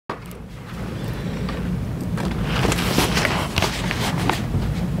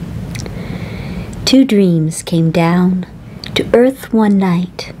Two dreams came down to earth one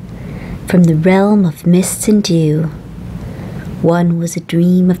night from the realm of mists and dew. One was a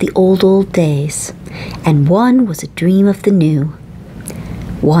dream of the old, old days, and one was a dream of the new.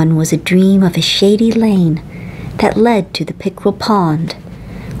 One was a dream of a shady lane that led to the pickerel pond,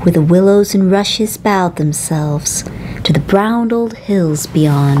 where the willows and rushes bowed themselves to the brown old hills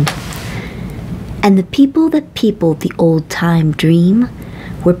beyond. And the people that peopled the old-time dream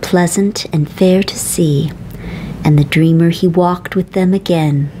were pleasant and fair to see, and the dreamer he walked with them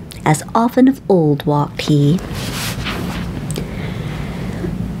again, as often of old walked he.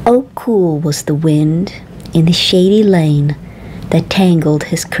 Oh, cool was the wind in the shady lane that tangled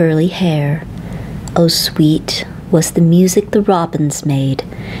his curly hair. Oh, sweet was the music the robins made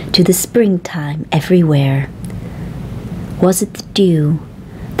to the springtime everywhere. Was it the dew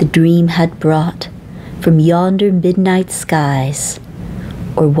the dream had brought from yonder midnight skies,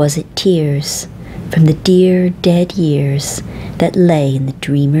 or was it tears from the dear dead years that lay in the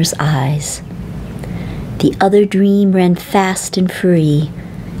dreamer's eyes? The other dream ran fast and free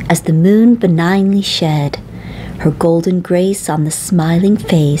as the moon benignly shed her golden grace on the smiling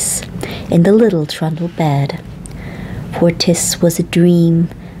face in the little trundle bed. For 'tis was a dream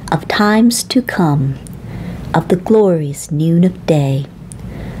of times to come, of the glorious noon of day,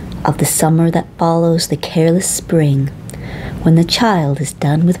 of the summer that follows the careless spring, when the child is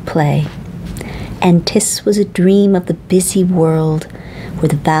done with play. And 'tis was a dream of the busy world, where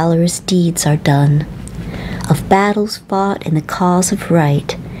the valorous deeds are done, of battles fought in the cause of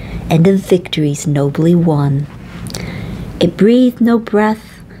right, and of victories nobly won. It breathed no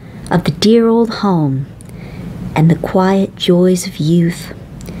breath of the dear old home, and the quiet joys of youth.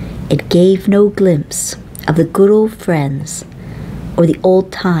 It gave no glimpse of the good old friends, or the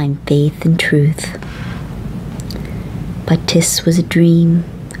old-time faith and truth. But 'tis was a dream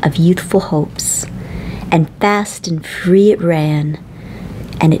of youthful hopes, and fast and free it ran,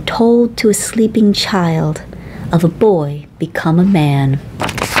 and it told to a sleeping child of a boy become a man.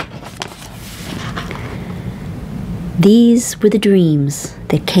 These were the dreams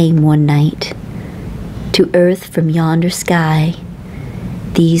that came one night to earth from yonder sky.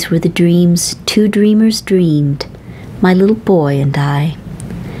 These were the dreams two dreamers dreamed, my little boy and I.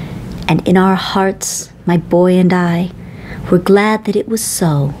 And in our hearts, my boy and I were glad that it was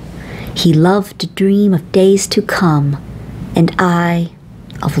so. He loved to dream of days to come, and I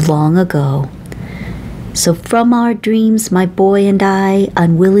of long ago. So from our dreams my boy and I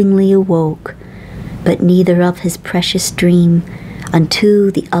unwillingly awoke, but neither of his precious dream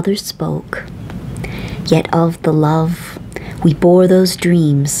unto the other spoke. Yet of the love we bore those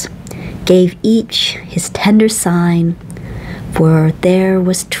dreams, gave each his tender sign, for there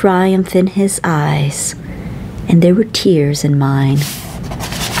was triumph in his eyes, and there were tears in mine.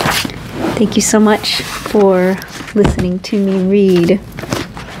 Thank you so much for listening to me read.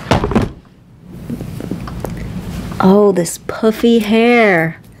 Oh, this puffy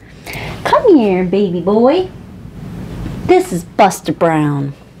hair. Come here, baby boy. This is Buster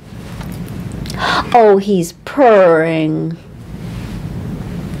Brown. Oh, he's purring.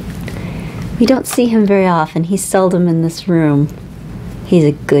 We don't see him very often. He's seldom in this room. He's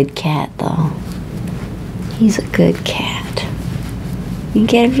a good cat, though. He's a good cat. You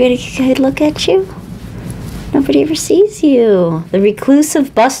get a really good look at you? Nobody ever sees you. The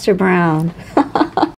reclusive Buster Brown.